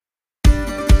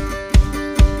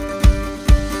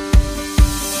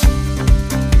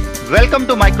Welcome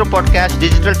to Micro Podcast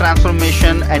Digital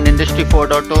Transformation and Industry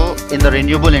 4.0 in the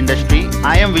renewable industry.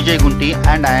 I am Vijay Gunti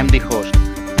and I am the host.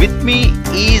 With me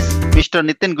is Mr.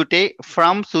 Nitin Gutte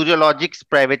from Suryologics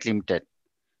Private Limited.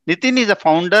 Nitin is a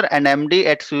founder and MD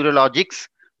at Suryologics,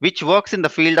 which works in the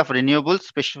field of renewables,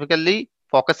 specifically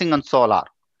focusing on solar.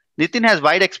 Nitin has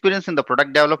wide experience in the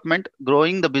product development,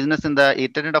 growing the business in the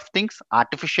Internet of Things,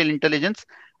 artificial intelligence,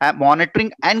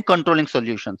 monitoring and controlling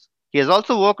solutions. He has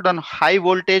also worked on high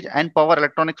voltage and power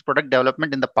electronics product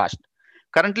development in the past.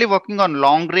 Currently working on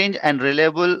long range and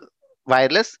reliable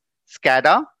wireless,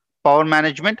 SCADA, power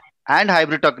management, and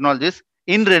hybrid technologies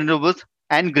in renewables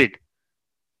and grid.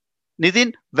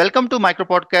 Nitin, welcome to Micro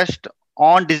Podcast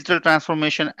on digital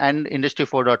transformation and Industry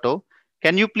 4.0.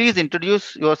 Can you please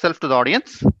introduce yourself to the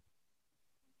audience?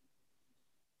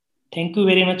 Thank you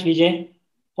very much, Vijay,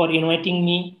 for inviting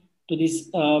me to this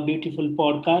beautiful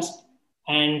podcast.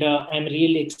 And I'm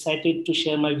really excited to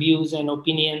share my views and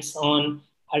opinions on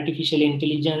artificial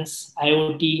intelligence,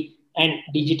 IoT, and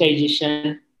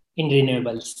digitization in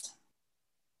renewables.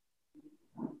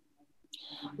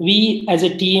 We as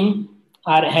a team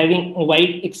are having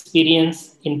wide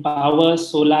experience in power,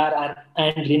 solar,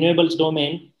 and renewables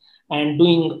domain and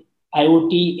doing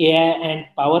IoT, AI, and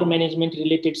power management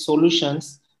related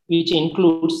solutions, which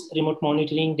includes remote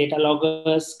monitoring, data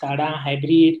loggers, SCADA,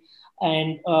 hybrid,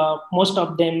 and most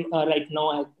of them right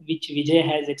now, which Vijay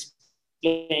has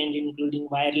explained, including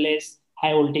wireless,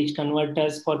 high voltage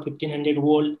converters for 1500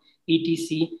 volt,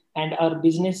 etc. And our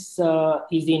business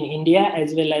is in India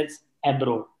as well as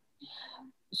abroad.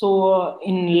 So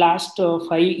in last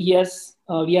 5 years,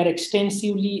 we are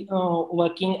extensively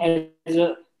working as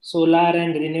a solar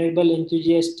and renewable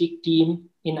enthusiastic team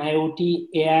in IoT,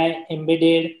 AI,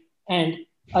 embedded, and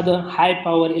other high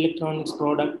power electronics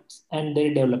products and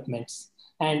their developments,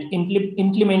 and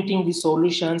implementing the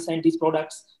solutions and these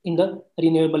products in the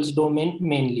renewables domain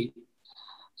mainly.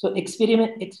 So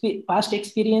past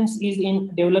experience is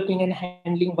in developing and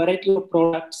handling variety of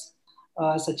products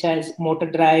such as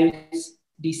motor drives,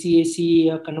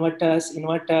 DC-AC converters,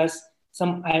 inverters,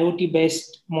 some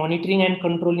IoT-based monitoring and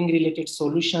controlling related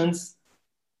solutions.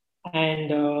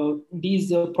 And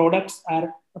these products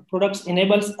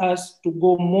enables us to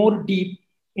go more deep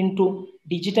into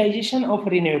digitization of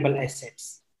renewable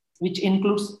assets, which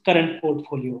includes current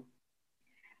portfolio,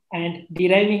 and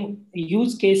deriving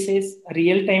use cases,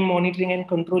 real-time monitoring and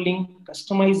controlling,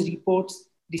 customized reports,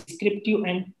 descriptive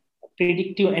and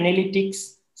predictive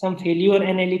analytics, some failure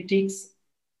analytics,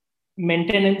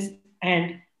 maintenance,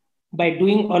 and by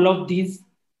doing all of these,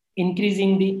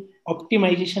 increasing the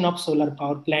optimization of solar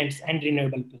power plants and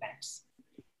renewable plants.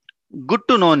 Good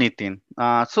to know, Nitin.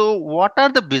 So, what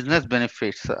are the business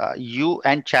benefits you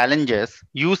and challenges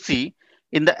you see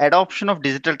in the adoption of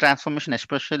digital transformation,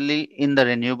 especially in the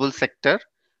renewable sector?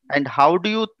 And how do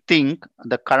you think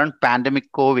the current pandemic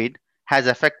COVID has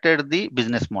affected the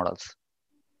business models?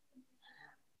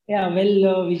 Yeah,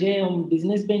 well, Vijay,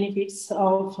 business benefits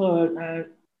of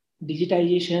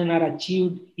digitization are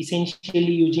achieved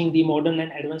essentially using the modern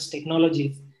and advanced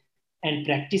technologies and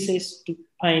practices to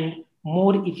find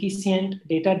more efficient,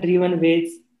 data-driven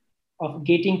ways of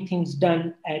getting things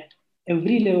done at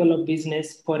every level of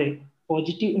business for a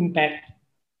positive impact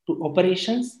to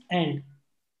operations and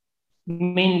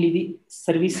mainly the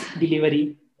service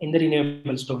delivery in the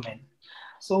renewables domain.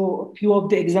 So, a few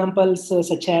of the examples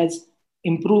such as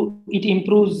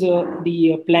improves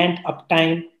the plant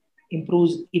uptime,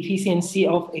 improves efficiency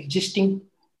of existing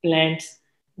plants,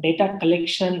 data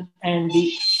collection, and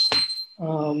the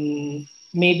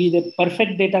maybe the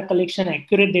perfect data collection,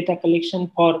 accurate data collection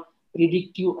for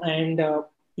predictive and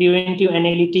preventive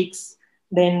analytics,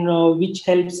 then which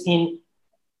helps in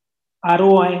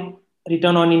ROI,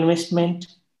 return on investment,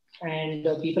 and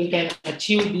people can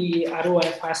achieve the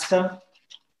ROI faster.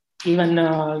 Even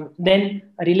then,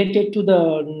 related to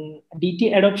the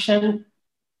DT adoption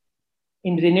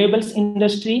in renewables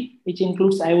industry, which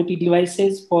includes IoT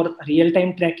devices for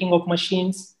real-time tracking of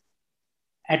machines,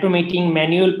 automating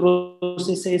manual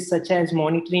processes such as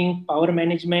monitoring, power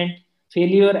management,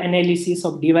 failure analysis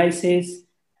of devices,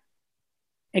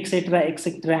 etc.,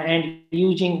 and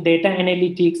using data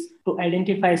analytics to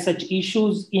identify such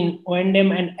issues in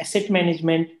O&M and asset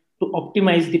management to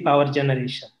optimize the power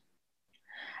generation.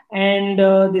 And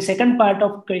the second part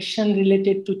of question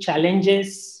related to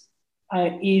challenges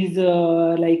is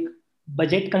like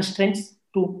budget constraints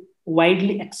to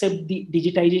widely accept the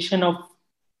digitization of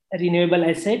renewable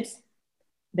assets,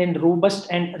 then robust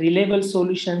and reliable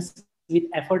solutions with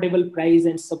affordable price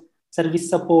and service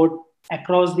support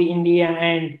across the India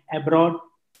and abroad.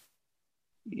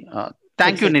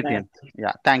 Thank you, Nitin. Exactly.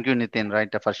 Yeah, thank you, Nitin, right,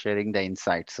 for sharing the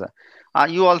insights.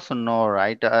 You also know,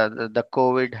 right, the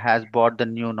COVID has brought the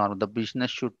new norm. The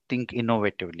business should think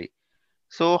innovatively.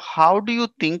 So, how do you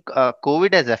think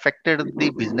COVID has affected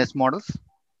the business models?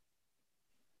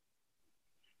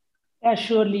 Yeah,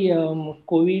 surely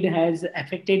COVID has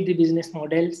affected the business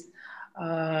models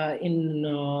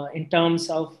in terms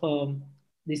of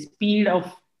the speed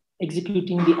of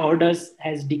executing the orders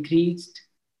has decreased,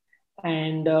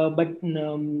 and but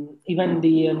even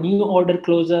the new order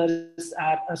closures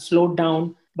are slowed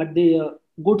down. But the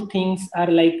good things are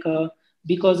like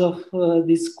because of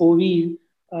this COVID,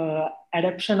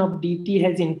 adoption of DT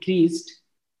has increased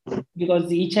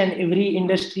because each and every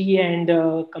industry and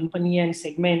company and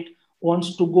segment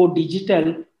wants to go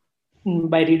digital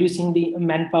by reducing the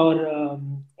manpower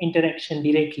interaction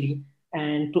directly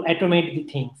and to automate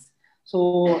the things.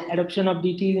 So adoption of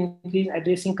DT is increased,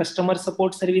 addressing customer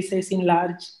support services in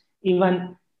large,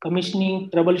 even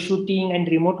commissioning, troubleshooting, and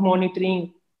remote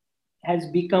monitoring has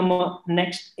become a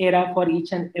next era for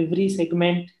each and every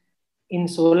segment. In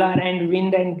solar and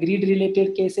wind and grid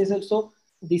related cases also,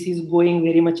 this is going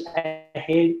very much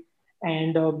ahead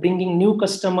and bringing new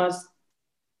customers.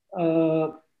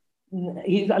 uh,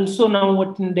 is also now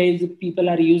what days people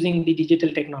are using the digital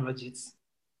technologies.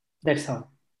 That's all.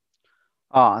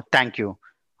 Thank you.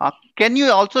 Can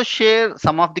you also share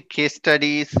some of the case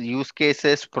studies, use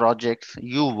cases, projects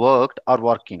you worked or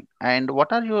working, and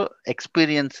what are your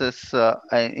experiences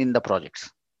in the projects?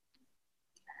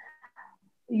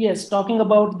 Yes, talking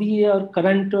about the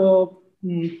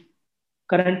mm,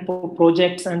 current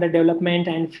projects under development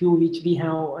and few which we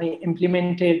have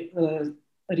implemented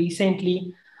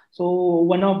recently. So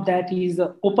one of that is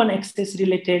open access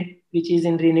related, which is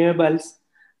in renewables,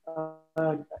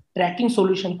 uh, tracking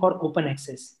solution for open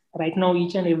access. Right now,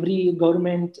 each and every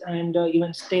government and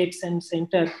even states and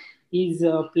center is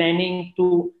planning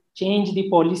to change the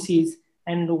policies,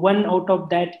 and one out of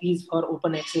that is for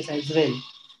open access as well.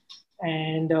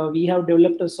 And we have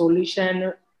developed a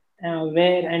solution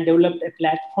where and developed a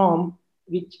platform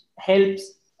which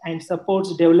helps and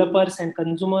supports developers and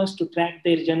consumers to track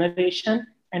their generation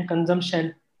and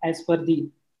consumption as per the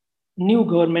new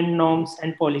government norms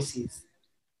and policies.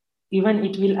 Even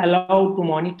it will allow to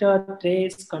monitor,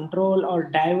 trace, control, or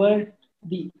divert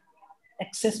the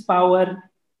excess power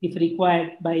if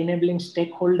required by enabling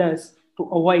stakeholders to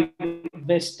avoid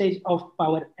wastage of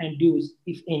power and dues,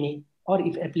 if any, or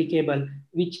if applicable,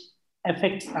 which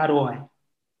affects ROI.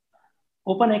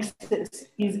 Open access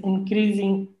is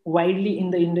increasing widely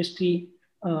in the industry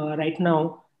right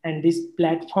now, and this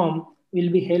platform will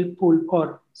be helpful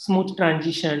for smooth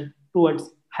transition towards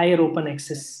higher open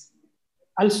access.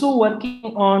 Also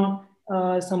working on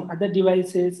some other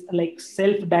devices like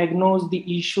self-diagnose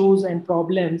the issues and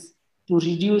problems to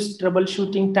reduce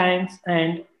troubleshooting times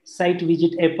and site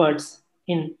visit efforts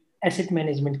in asset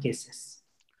management cases.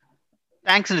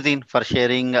 Thanks, Nitin, for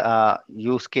sharing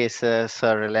use cases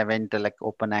relevant like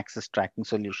open access tracking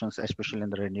solutions, especially in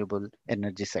the renewable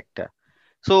energy sector.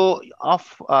 So, of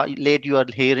late, you are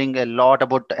hearing a lot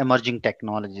about emerging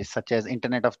technologies such as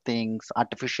Internet of Things,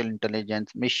 artificial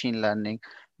intelligence, machine learning,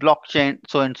 blockchain,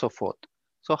 so on and so forth.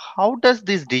 So, how does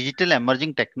these digital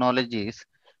emerging technologies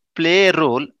play a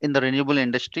role in the renewable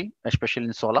industry, especially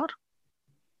in solar?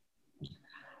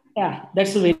 Yeah,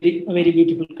 that's a very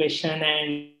beautiful question,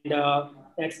 and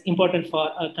that's important for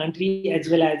a country as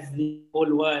well as the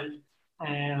whole world.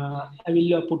 I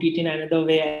will put it in another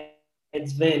way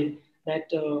as well,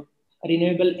 that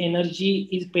renewable energy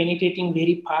is penetrating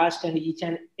very fast, and each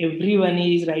and everyone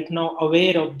is right now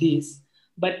aware of this.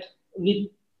 But with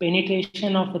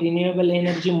penetration of renewable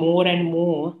energy more and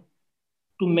more,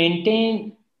 to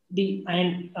maintain the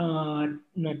and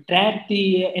track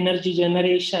the energy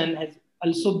generation has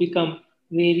also become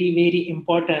very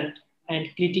important and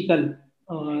critical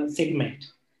segment.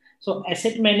 So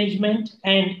asset management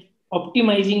and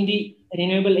optimizing the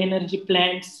renewable energy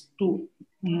plants to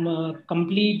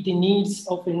complete the needs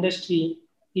of industry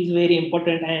is very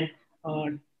important, and uh,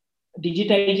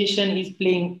 digitization is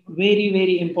playing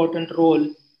very important role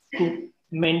to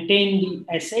maintain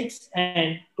the assets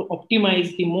and to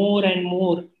optimize the more and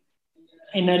more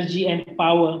energy and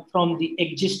power from the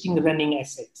existing running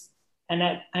assets.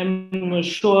 And I'm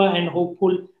sure and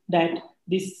hopeful that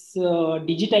this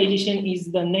digitization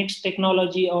is the next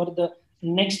technology or the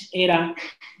next era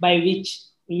by which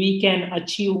we can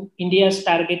achieve India's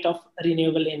target of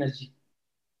renewable energy.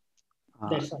 Uh,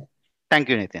 That's all. Thank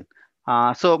you, Nitin.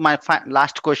 So my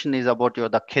last question is about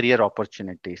the career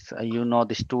opportunities. You know,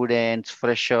 the students,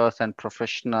 freshers, and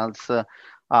professionals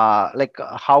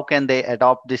how can they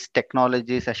adopt these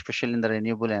technologies, especially in the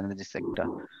renewable energy sector.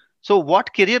 So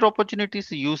what career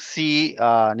opportunities you see,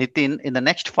 Nitin, in the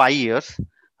next 5 years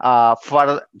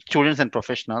for students and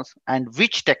professionals, and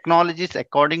which technologies,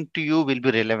 according to you, will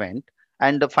be relevant?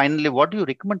 And finally, what do you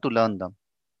recommend to learn them?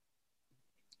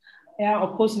 Yeah,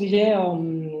 of course,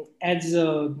 Vijay. As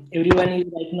everyone is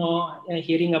right now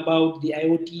hearing about the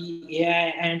IoT,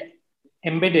 AI, and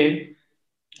embedded,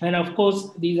 and of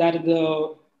course, these are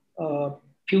the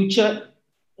future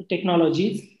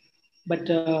technologies. But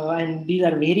and these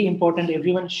are very important.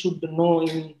 Everyone should know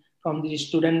from the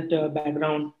student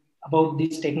background about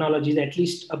these technologies, at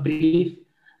least a brief.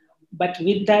 But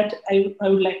with that, I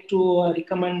would like to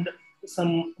recommend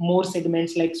some more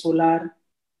segments like solar,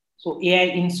 so AI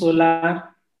in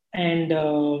solar, and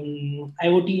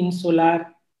IoT in solar,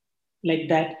 like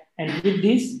that. And with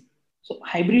this, so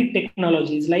hybrid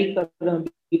technologies like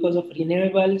because of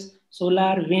renewables,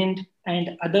 solar, wind,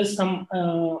 and other some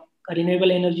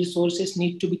renewable energy sources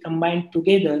need to be combined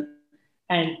together,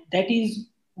 and that is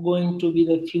going to be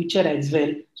the future as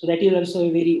well. So that is also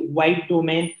a very wide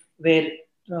domain where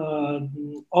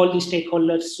all the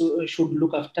stakeholders should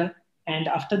look after. And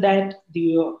after that,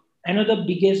 the another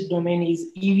biggest domain is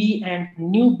EV and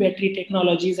new battery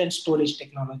technologies and storage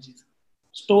technologies.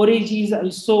 Storage is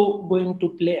also going to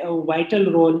play a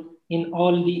vital role in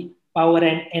all the power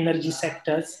and energy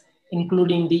sectors,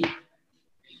 including the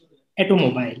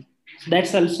automobile. So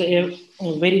that's also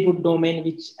a very good domain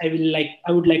which I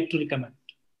would like to recommend.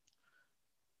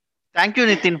 Thank you,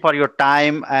 Nitin, for your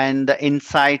time and the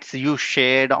insights you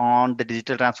shared on the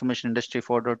digital transformation industry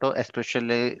 4.0,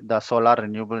 especially the solar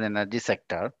renewable energy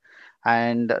sector,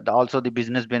 and also the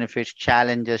business benefits,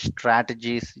 challenges,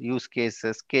 strategies, use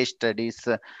cases, case studies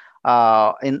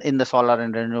in the solar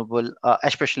and renewable,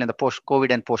 especially in the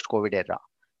post-COVID and post-COVID era.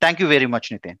 Thank you very much,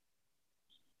 Nitin.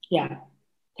 Yeah,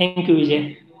 thank you,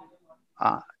 Vijay.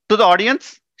 Uh, to the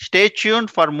audience, stay tuned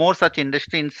for more such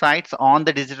industry insights on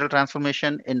the digital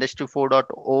transformation, Industry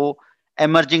 4.0,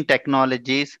 emerging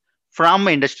technologies from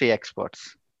industry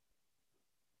experts.